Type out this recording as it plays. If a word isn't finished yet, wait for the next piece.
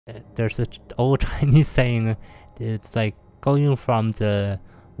There's an old Chinese saying, it's like going from the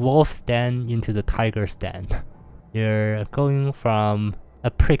wolf's den into the tiger's den. You're going from a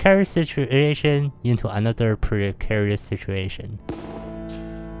precarious situation into another precarious situation.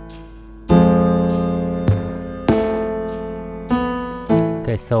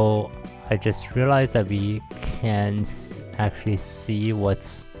 Okay, so I just realized that we can actually see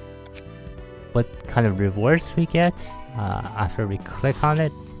what kind of rewards we get after we click on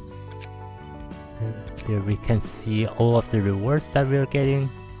it. There we can see all of the rewards that we're getting.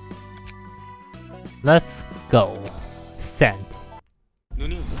 Let's go. Send.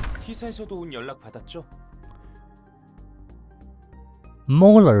 누님, T사에서도 온 연락 받았죠?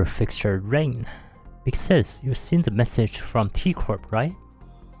 Molar fixture Rain. Because you've seen the message from T Corp, right?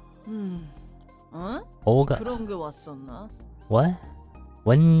 Olga. 그런 게 왔었나? What?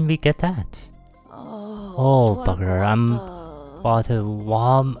 When we get that? Oh, bugger, I'm about to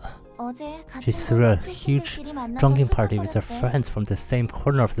warm. She threw a huge drinking party with her friends from the same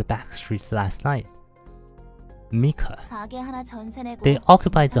corner of the back streets last night. Mika. They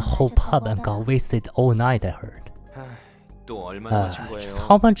occupied the whole pub and got wasted all night, I heard.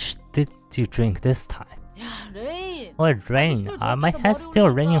 How much did you drink this time? Oh, Rain. My head's still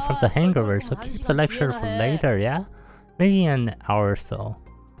ringing from the hangover, so keep the lecture for later, yeah? Maybe an hour or so.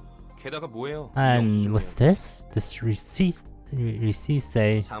 And what's this? This receipt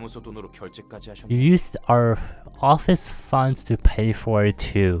say you used our office funds to pay for it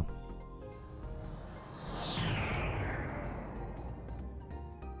too.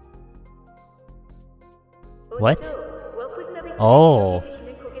 What? Oh,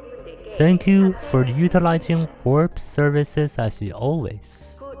 thank you for utilizing Warp services as you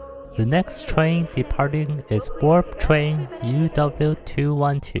always. The next train departing is Warp Train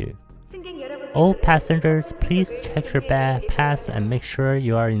UW212. All passengers, please check your pass and make sure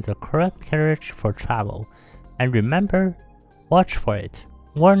you are in the correct carriage for travel. And remember, watch for it.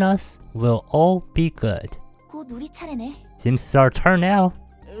 Warn us, we'll all be good. Seems it's our turn now.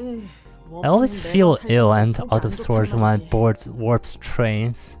 I always feel ill and out of sorts when I board Warp's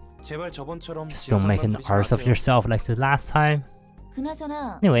trains. Just don't make an arse of yourself like the last time.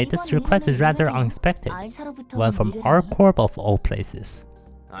 Anyway, this request is rather unexpected. One from our corp of all places.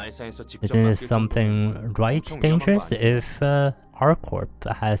 Isn't it something right dangerous if our corp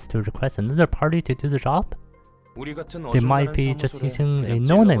has to request another party to do the job? They might be just using a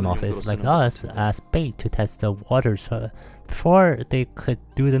no-name office like us as bait to test the waters before they could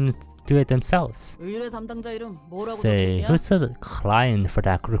do it themselves. Say, who's the client for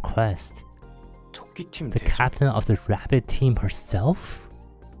that request? The captain of the rabbit team herself?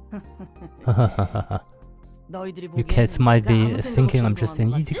 You kids might be thinking I'm just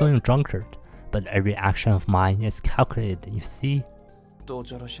an easygoing drunkard, but every action of mine is calculated, you see?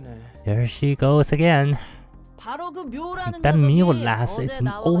 Here she goes again. That mule lass is an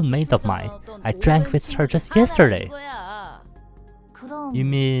old mate of mine. I drank with her just yesterday. You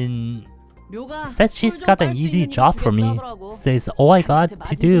mean... Said she's got an easy job for me. Says all I got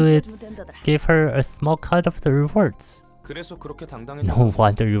to do is give her a small cut of the rewards. No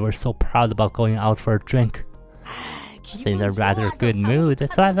wonder you were so proud about going out for a drink. She's in a rather good mood,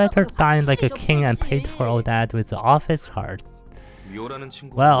 so I let her dine like a king and paid for all that with the office card.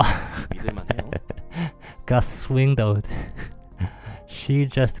 Well, got swindled. She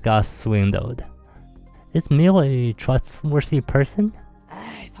just got swindled. Is Mio a trustworthy person?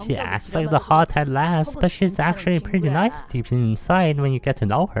 She acts like the hot-head lass, but she's actually pretty nice deep inside when you get to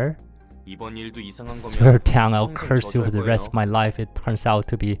know her. Swear down, I'll curse you for the rest of my life. It turns out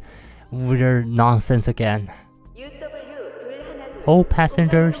to be weird nonsense again. All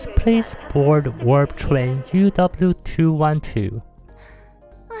passengers, please board Warp Train UW212.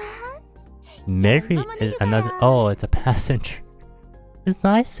 Mary is another. Oh, it's a passenger. It's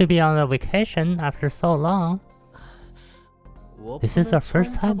nice to be on a vacation after so long. This is our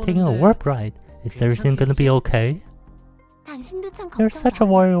first time taking a warp ride. Is everything gonna be okay? You're such a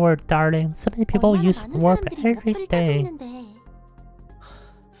warrior, darling. So many people use warp every day.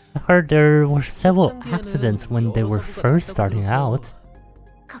 I heard there were several accidents when they were first starting out.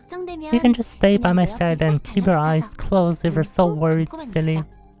 You can just stay by my side and keep your eyes closed if you're so worried, silly.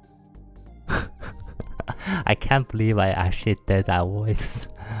 I can't believe I actually did that voice.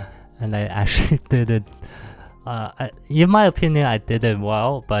 And I actually did it. In my opinion, I did it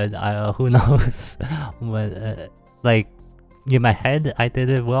well, but who knows? Like, in my head, I did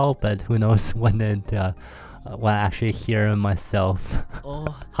it well, but who knows when I actually hear myself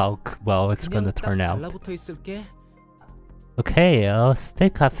how well it's gonna turn out. Okay, I'll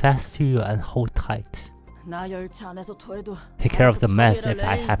stick fast to you and hold tight. Take care of the mess if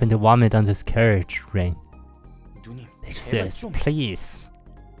I happen to vomit on this carriage, Rain. 누님, Fix 제발 this, 좀. please.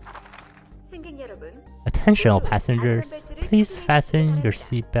 승객 여러분, Attention all passengers, please fasten your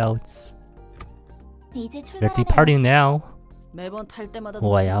seatbelts. You're departing now.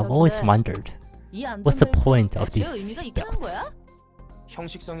 Boy, I've always wondered, what's the point of these seatbelts?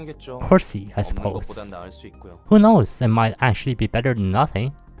 형식성이겠죠. Horsey, I 없는 suppose. 것보단 나을 수 있고요. Who knows, it might actually be better than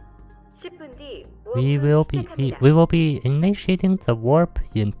nothing. 10분 뒤 We will be initiating the warp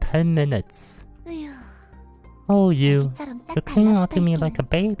in 10 minutes. Oh, you're clinging onto me like a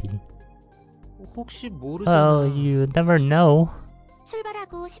baby. 혹시 Oh, 모르잖아. you never know.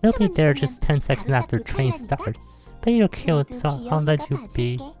 You'll be there just 10 seconds after the train starts. But you're cute, so I'll let you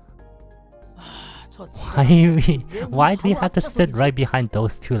be. Why do we have to sit right behind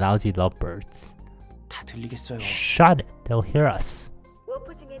those two lousy lovebirds? 다 들리겠어요. Shut it, they'll hear us.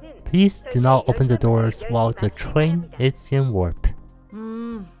 워프 중에는 Please do not open the doors while the train is in warp.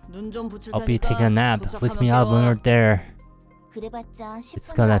 I'll be taking a nap. Wake me up when we're there.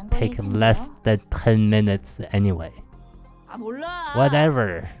 It's gonna take less than 10 minutes anyway.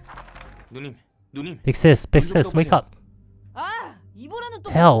 Whatever. 누님. Fix this, wake up.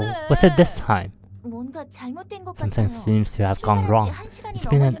 Hell, what's it this time? Something seems to have gone wrong. It's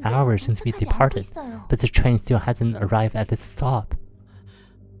been an hour since we departed, but the train still hasn't arrived at its stop.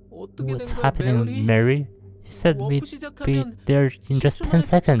 What's happening, Mary? You said we'd be there in just 10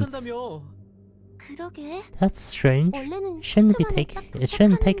 seconds. That's strange. It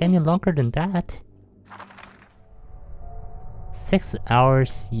shouldn't take any longer than that. 6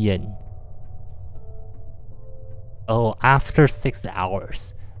 hours in. Oh, after 6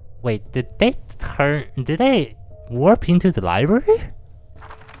 hours. Wait, did they warp into the library?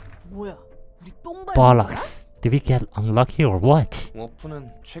 Bollocks. Did we get unlucky or what?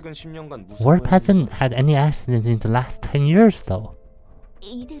 워프는 최근 10년간 Warp hasn't had any accidents in the last 10 years though.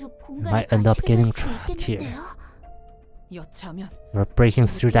 Might end up getting trapped here. We're breaking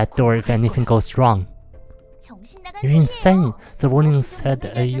through that door if anything goes wrong. You're insane! The warning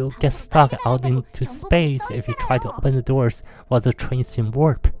said you'll get stuck out into space if you try to open the doors while the train's in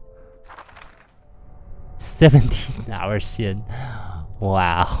warp. 17 hours in.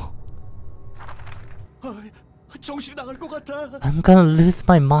 Wow. I'm gonna lose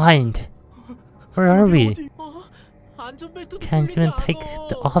my mind. Where are we? Can't even take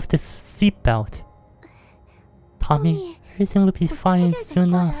off this seatbelt. Tommy, everything will be fine soon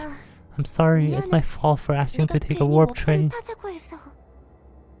enough. I'm sorry, it's my fault for asking to take a warp train.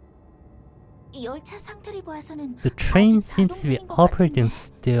 The train seems to be operating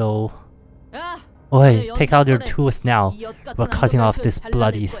still. Oi, take out your tools now. We're cutting off this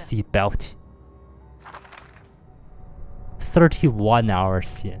bloody seatbelt. 31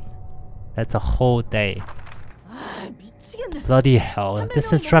 hours in. That's a whole day. Bloody hell,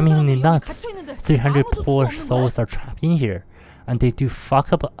 this is driving me nuts. 300 poor souls are trapped in here. And they do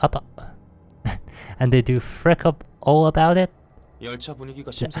frick up all about it.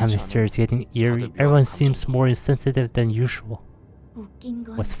 The atmosphere is getting eerie. Everyone seems more insensitive than usual.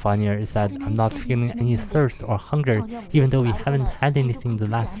 What's funnier is that I'm not feeling any thirst or hunger, even though we haven't had anything in the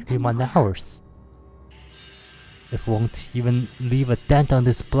last 31 hours. It won't even leave a dent on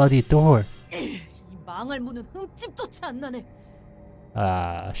this bloody door.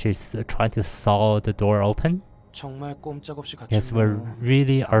 She's trying to saw the door open. Guess we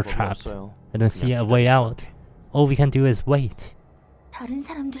really are trapped. I don't see a way out. All we can do is wait.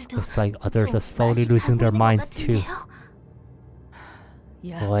 Looks like others are slowly losing their minds too.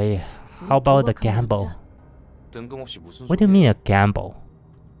 Boy, how about a gamble? What do you mean a gamble?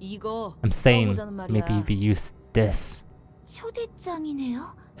 I'm saying maybe we use this.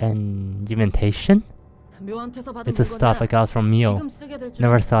 An invitation? It's the stuff I got from Mio.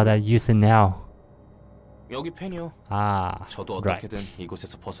 Never thought I'd use it now. Ah, right.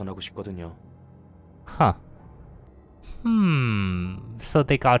 Huh. So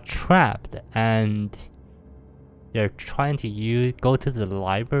they got trapped and they're trying to go to the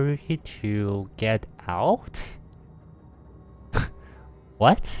library to get out?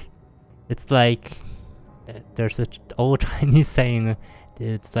 What? It's like there's an old Chinese saying,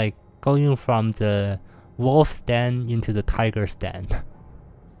 it's like going from the wolf's den into the tiger's den.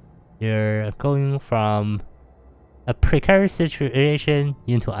 You're going from a precarious situation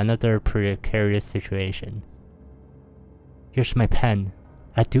into another precarious situation. Here's my pen.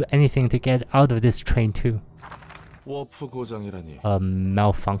 I'd do anything to get out of this train too. A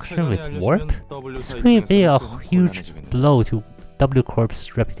malfunction with warp? This will be a huge blow to W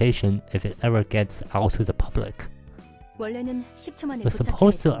Corp's reputation if it ever gets out to the public. 원래는 10초 만에 We're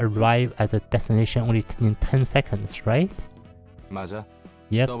supposed to arrive at the destination only in 10 seconds, right? 맞아.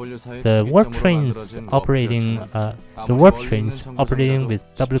 Yep. W4의 The warp 특이점으로 trains 만들어진 operating 워프열차는 the warp 아무리 trains 멀리 있는 operating 정거장이라도 with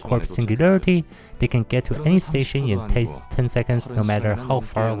W 10초 Corp 만에 singularity, they can get to any 그러다 station in 30초도 10 seconds no matter how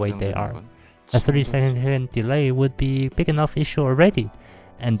far away they are. A 30-second delay would be big enough issue already,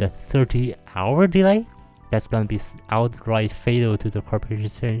 and the 30-hour delay? That's gonna be outright fatal to the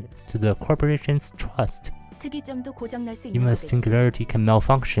corporation's trust. 특이점도 고장 날 수 있는 Even a 거겠지. singularity can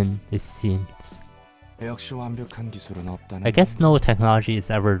malfunction, it seems. 역시 완벽한 기술은 없다는. I guess no technology is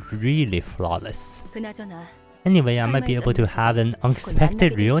ever really flawless. 그나저나 Anyway, I might be able to have an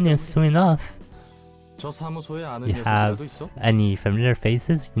unexpected reunion soon enough. 저 사무소에 아는 You have 녀석이라도 있어? any familiar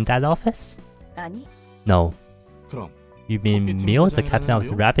faces in that office? 아니 No. 그럼. You mean 토끼 팀 Mio's the captain of 부장이라는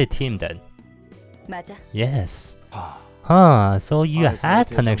the 묘? rapid team then? 맞아. Yes. 하. Huh, so you 아, had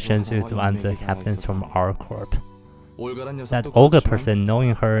대장부 connections with 상황이 one of the 있는 captains from 얘기가 our corp. 올가란 That 녀석도 Olga 그렇지만 person,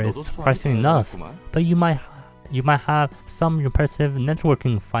 knowing her is 너도 surprising 수학이 enough, 대단했구만. but you might have some impressive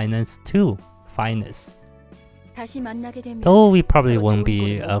networking finesse. 다시 만나게 되면 Though we probably 서로 won't 좋은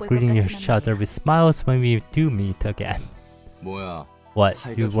be 꼴을 못볼 greeting 것 each 같지만 other 말이야. with smiles when we do meet again. 뭐야? What,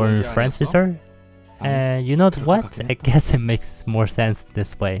 사이가 you 좋은 weren't 게 friends with 아니었어? her? You know 그렇게 what? 갔겠네. I guess it makes more sense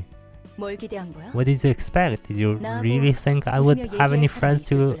this way. 뭘 기대한 거야? What did you expect? Did you 나하고 really think I would 웃으며 have any 얘기할 사람이 friends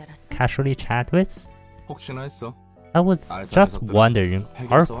있을 to 줄 알았어? casually chat with? 혹시나 했어? I was 알사는 just 녀석들은 wondering.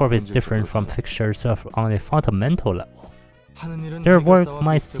 Our 해결사와 corp is 본질적으로 different from 달라. fixtures on a fundamental level. 하는 일은 Their work 해결사와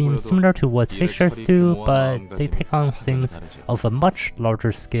might 비슷해 seem 보여도 similar to what 일의 fixtures 처리 do, 규모와 but they 마음가짐이 take on 확연히 things 다르지. of a much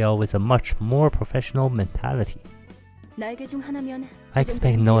larger scale with a much more professional mentality. 날개 중 하나면 I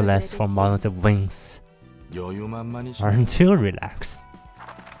expect no less from one of the wings. 여유만만이 Aren't you relaxed?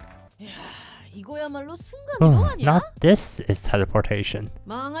 이거야말로 순간이동 Oh, 아니야? not this is teleportation.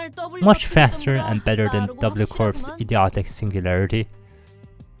 망할 W Much 같은 faster 것보다 and better than 빠르고 W Corp's 확실하구만. idiotic singularity.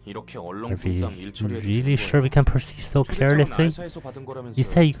 이렇게 Are we 얼렁뚱땅 일 처리해도 really 되는 sure we 거야? can proceed so 초대장은 carelessly? 알사에서 받은 거라면서요. You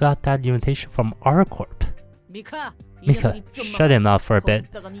say you got that invitation from our corp. 미카, Mika, shut him up for a bit.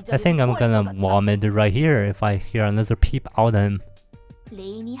 I think I'm gonna vomit right here if I hear another peep out of him.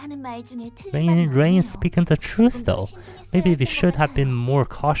 레인이 하는 말 중에 틀린 Rain 말은 Rain 없네요. is speaking the truth though. Maybe we should have been more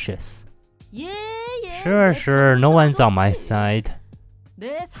cautious. Sure, no one's on my side.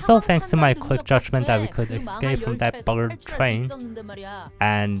 So thanks to my quick judgment that we could escape from that bugger train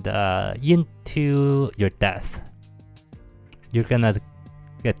and into your death. You're gonna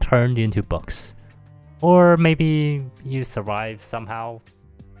get turned into books. Or maybe you survive somehow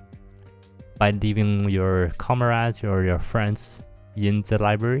by leaving your comrades or your friends in the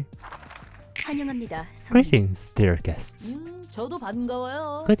library. 환영합니다. 성님. Greetings, dear guests. 저도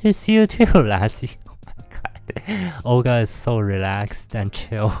반가워요. Good to see you too, Lassie. Oh my god. Olga is so relaxed and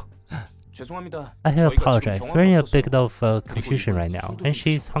chill. 죄송합니다. I 저희가 apologize. 지금 We're in a 경험이 bit 없어서. of confusion right now, and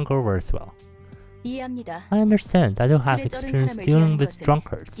she's hungover as well. 이해합니다. I understand. I don't have 술에 쩔은 experience 사람을 dealing 대하는 with 것은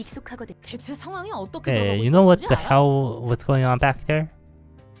drunkards. 익숙하거든. 대체 상황이 어떻게 Hey, 돌아가고 you know what 있는 the 건지 알아? hell what's going on back there?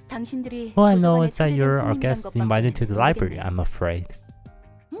 당신들이 All I know 도서관에 is that 초대된 you're our 손님이란 guest 것밖에 invited to the library, 모르겠네. I'm afraid.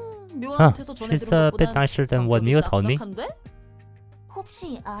 묘한 Huh, 곳에서 she's 전해들은 a bit 것보단 nicer than what 성격이 Mio told me. 싹싹한데?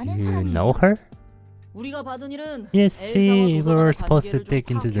 혹시 아는 You 사람이 know her? 우리가 받은 일은 You 엘사와 see, we were 도서관의 supposed to 관계를 좀 dig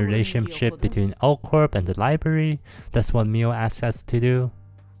into the 파악해보는 relationship 일이었거든. between L-Corp and the library. That's what Mio asked us to do.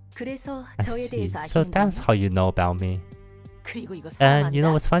 그래서 I 저에 see. 대해서 So 아시는 that's 거예요? how you know about me. 그리고 이거 사람 And you know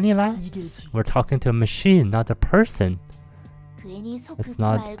아니다? what's funny, lads? We're talking to a machine, not a person. 괜히 속 Let's 긁지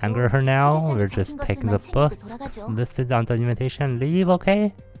not 말고 anger her now. 초대장에 We're 적힌 just taking the 것들만 챙기고 books 돌아가죠. listed on the invitation and leave,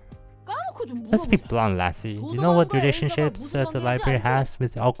 okay? 까놓고 좀 Let's be 물어보자. blunt, lassie. You know what relationships that the library has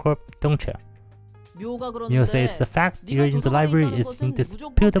with L-Corp, don't you? 묘가 Mio 그러는데 says the fact 네가 you're in the 도서관에 library 있다는 is 것은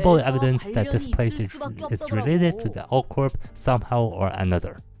indisputable 무조건 evidence 엘사와 that this 관련이 place 있을 수밖에 is related to 없더라고. the L-Corp somehow or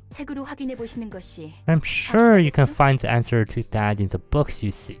another. 책으로 확인해 보시는 것이 I'm sure you can 아시겠죠? find the answer to that in the books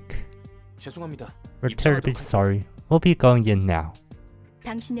you seek. 죄송합니다. We're 입장하도록 terribly 할게요. sorry. We'll be going in now.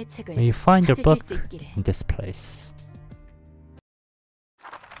 당신의 책을 May you find your 찾으실 book 수 있기를. in this place.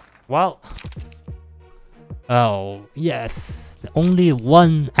 Well, oh yes, only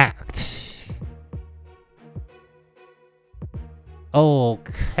one act.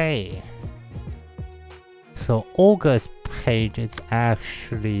 Okay. So Olga's page is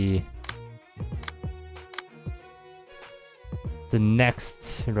actually the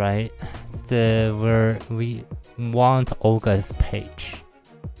next, right? The where we want Olga's page.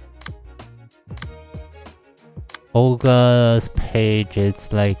 Olga's page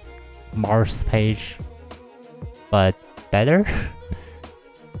is like Mars page, but better.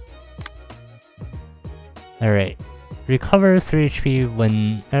 Alright. Recover 3 HP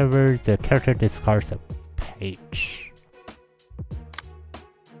whenever the character discards a page.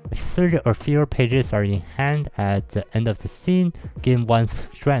 30 or fewer pages are in hand at the end of the scene, gain 1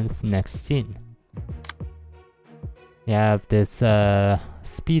 strength next scene. You have this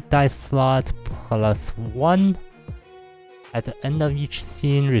speed dice slot +1. At the end of each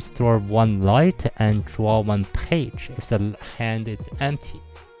scene, restore 1 light and draw 1 page if the hand is empty.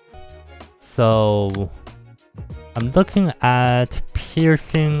 So I'm looking at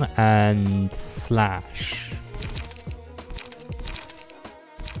piercing and slash.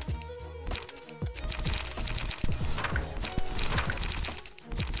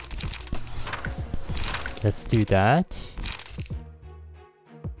 Let's do that.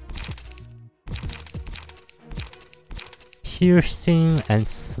 Piercing and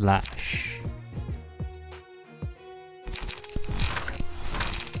slash.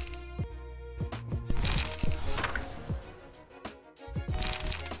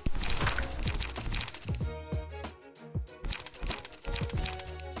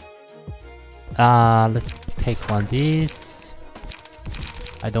 Let's take one of these.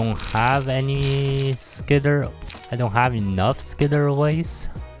 I don't have any skitter. I don't have enough skitterways.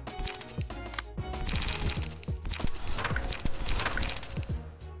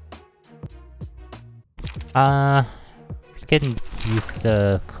 We can use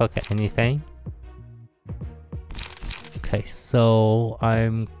the cook at anything. Okay, so I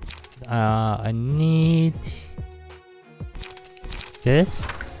need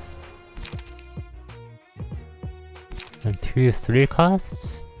this. And 2 3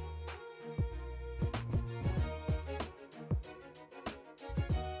 costs.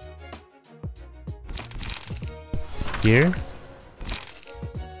 Here.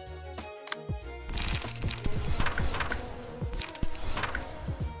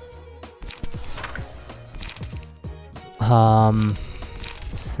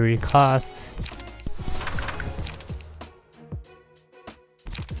 Three costs.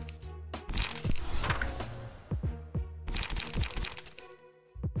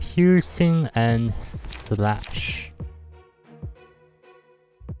 Piercing and slash.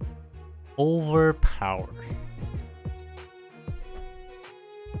 Overpowered.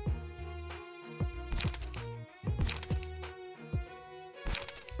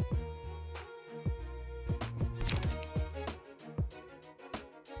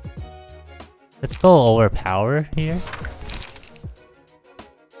 Let's go overpower here.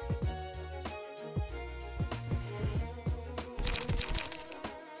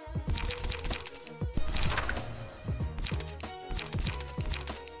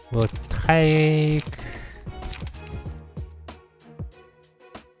 We'll take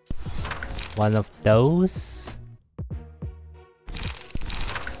one of those.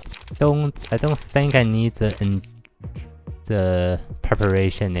 I don't think I need the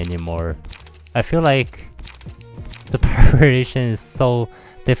preparation anymore. I feel like the preparation is so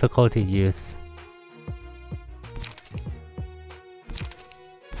difficult to use.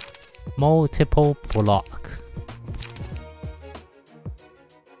 Multiple block.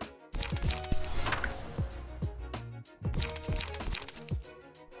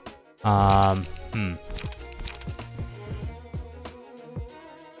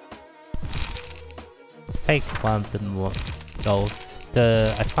 Let's take one of those.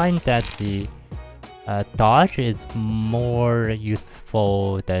 I find that the dodge is more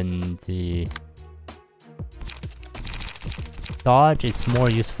useful than the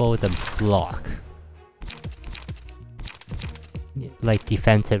block, like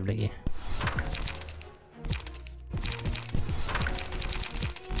defensively.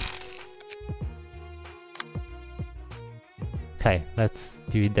 Okay, let's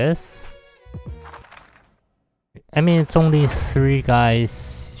do this. I mean, it's only 3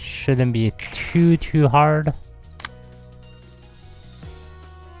 guys. Shouldn't be too hard.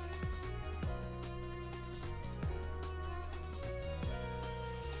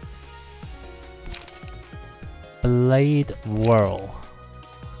 Blade whirl.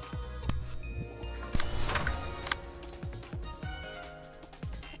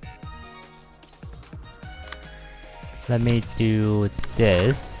 Let me do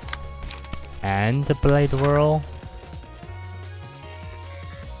this and the blade whirl.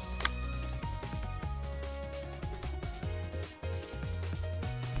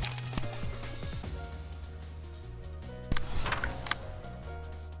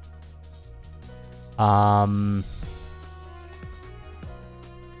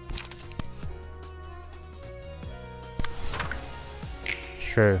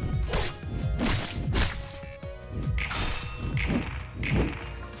 Sure.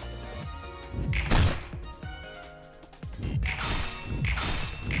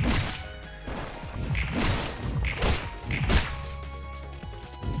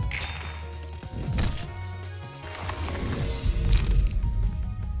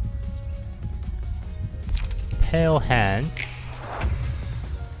 pale hands.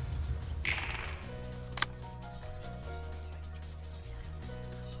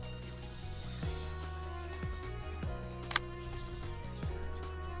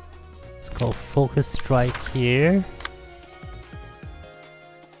 Let's go focus strike here.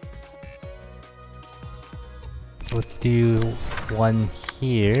 We'll do one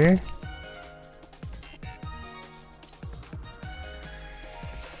here.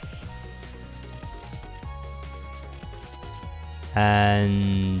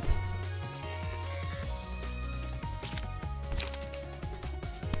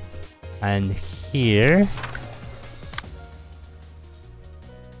 And here.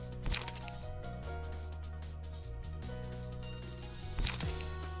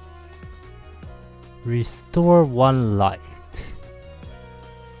 Restore one light.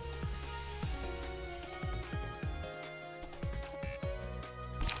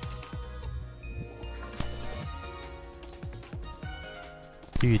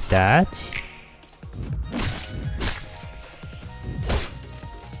 Let's do that.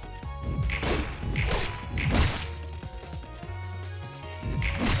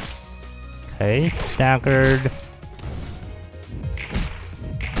 Okay, staggered.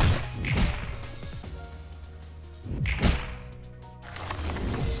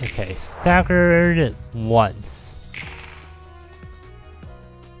 Okay, staggered once.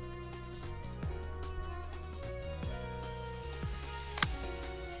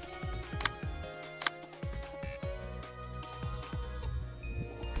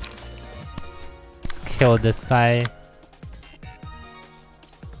 Let's kill this guy.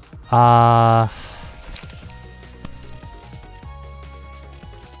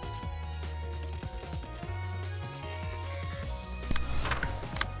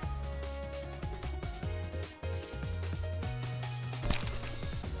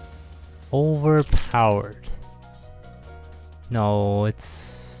 Overpowered. No,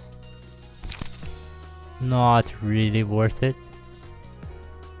 it's not really worth it.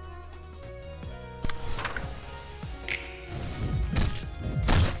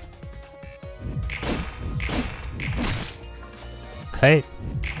 Okay.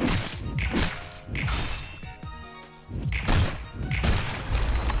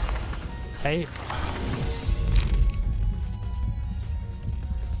 Okay.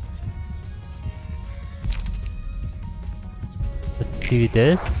 Let's do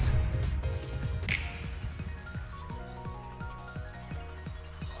this.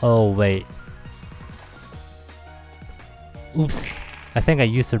 Oh wait. Oops. I think I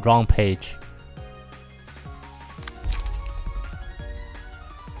used the wrong page.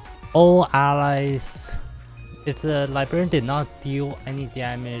 All allies. If the librarian did not deal any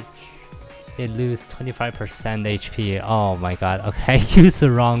damage, they lose 25% HP. Oh my god. Okay, I used the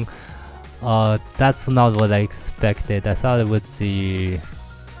wrong. That's not what I expected. I thought it was the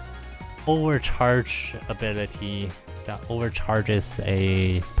overcharge ability that overcharges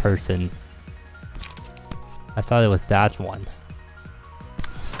a person. I thought it was that one.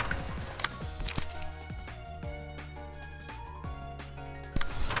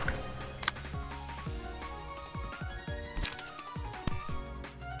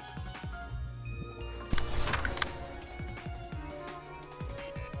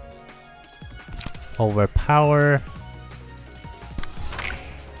 Overpower.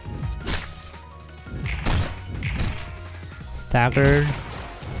 Staggered.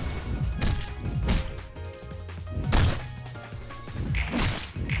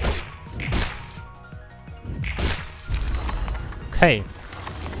 Okay.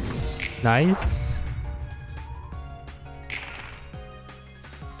 Nice.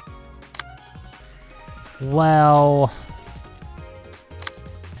 Well,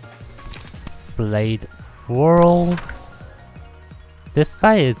 Blade Whirl. This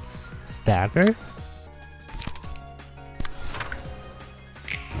guy is staggered.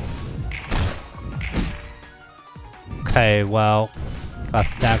 Okay, well, got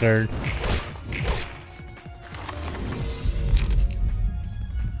staggered.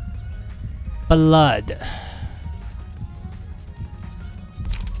 Blood.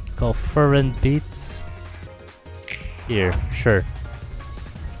 Let's go fervent beats. Here, sure.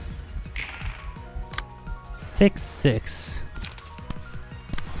 6/6.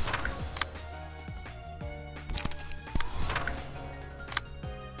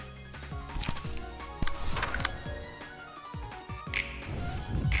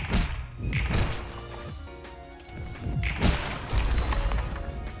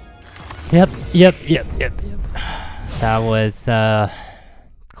 Yep. That was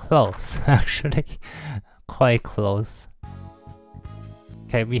close, actually. Quite close.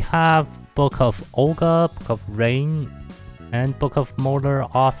 Okay, we have Book of Olga, Book of Rain, and Book of Molar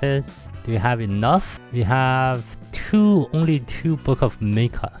Office. Do we have enough? We have only two Book of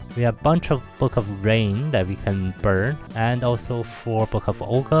Mika. We have a bunch of Book of Rain that we can burn, and also 4 Book of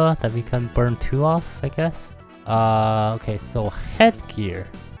Olga that we can burn 2 off, I guess. Okay, so headgear.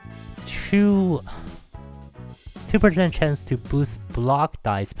 2% chance to boost block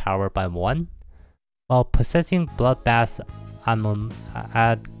dice power by 1, while possessing bloodbath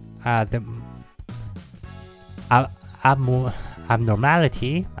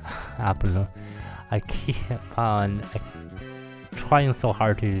abnormality. I keep on trying so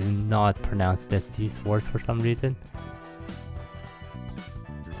hard to not pronounce these words for some reason.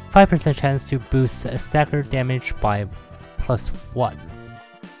 5% chance to boost stagger damage by +1.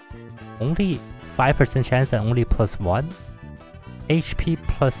 Only 5% chance and only +1. HP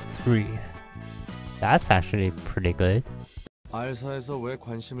 +3. That's actually pretty good. 알사에서 왜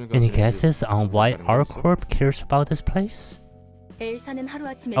관심을 Any 가지는지 guesses on why 다른 our 거 있어? corp cares about this place? 엘사는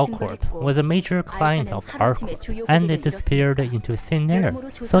하루아침에 L-Corp 증발했고 was a major client of R-Corp, and it disappeared into thin air,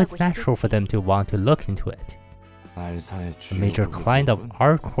 so it's natural for them to want to look into it. 알사의 A major 주요 client of 부분은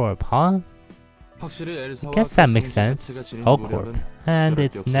R-Corp, huh? 확실히 엘사와 Guess that 같은 makes sense. 지자체가 지닌 L-Corp 무렵은 and 특별할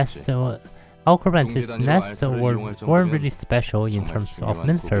its 게 nest, 없었지. L-Corp and its 동지 단위로 nest 알사를 이용할 weren't 정도면 really special in 정말 terms of 중요한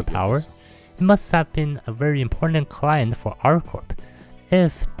military power. 고객이었어. It must have been a very important client for R-Corp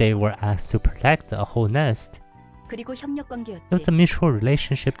if they were asked to protect a whole nest. 그리고 협력 관계였지. It was a mutual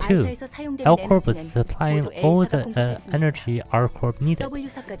relationship too. 알사에서 사용되는 L-Corp was 에너지는 supplying 모두 all 엘사가 the 공급했습니다. energy R-Corp needed,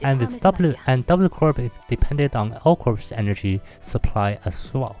 W사까지 and with 포함해서 말이야. W-Corp depended on L-Corp's energy supply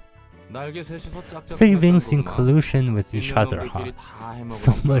as well. 날개 셋이서 짝짝 3 wings in 거구나. collusion with each 있는 other, 놈들끼리 huh? 다 해먹으니까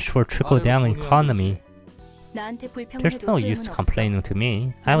So much for trickle-down 아래로 돈이 안 economy. 들지. 나한테 불평을 There's 해도 no use 소용은 없어. complaining to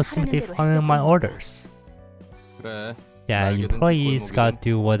me. I was 난 하라는 simply 대로 following my 했었던 orders. 그래. Yeah, 날개든 employees 뒷골목이든 gotta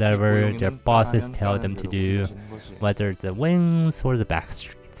do whatever their 뒷고용이는 bosses 따라하면 tell 따라하는 them to 대로 do, 굴러지는 거지. whether the wings or the back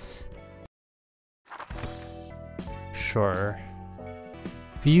streets. Sure.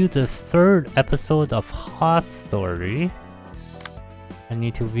 View the 3rd episode of Hot Story. I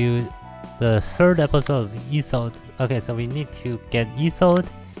need to view the 3rd episode of Isolde. Okay, so we need to get Isolde,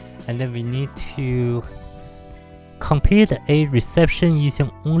 and then we need to complete a reception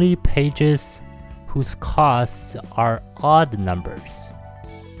using only pages whose costs are odd numbers.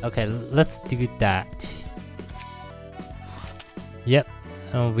 Okay, let's do that. Yep,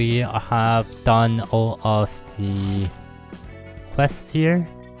 we have done all of the quests here.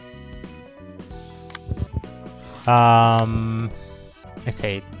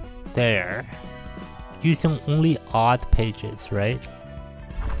 Okay, there. Using only odd pages, right?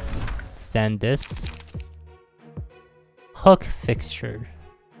 Send this. Hook fixture.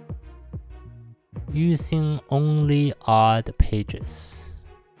 Using only odd pages.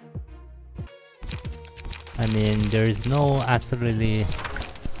 I mean, there's absolutely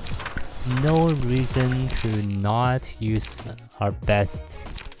no reason to not use our best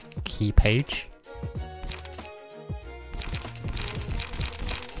key page.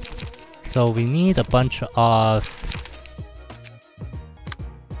 So we need a bunch of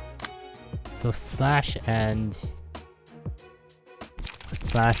slash and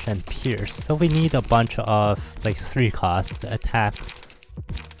pierce. So we need a bunch of like 3 costs. Attack.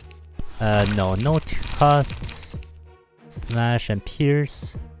 No 2 costs. Slash and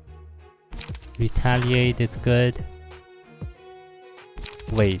pierce. Retaliate is good.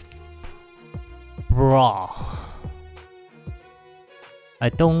 Wait. Bro. I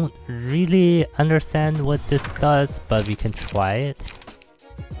don't really understand what this does, but we can try it.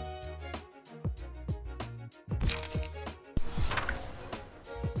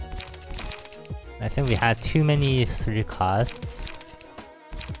 I think we had too many 3 costs.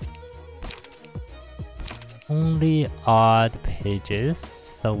 Only odd pages,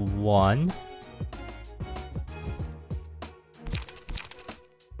 so 1.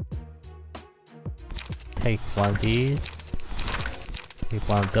 Take one of these. Take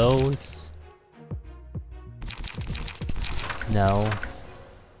one of those. No.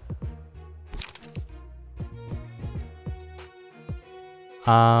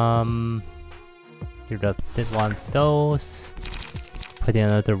 Did one of those. Put in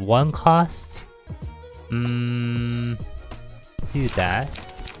another 1 cost. Do that.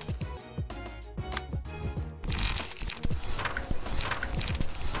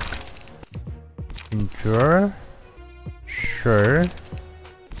 Endure. Sure.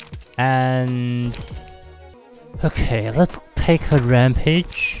 And okay, let's take a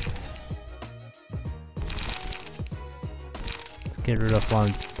rampage. Let's get rid of one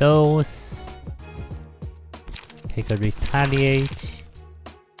of those. Take a retaliate.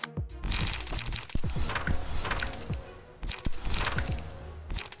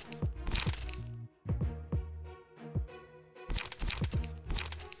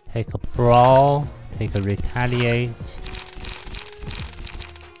 Take a brawl, take a retaliate,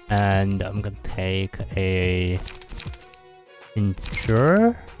 and I'm gonna take a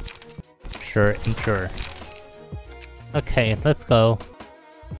endure. Sure, endure. Okay, let's go.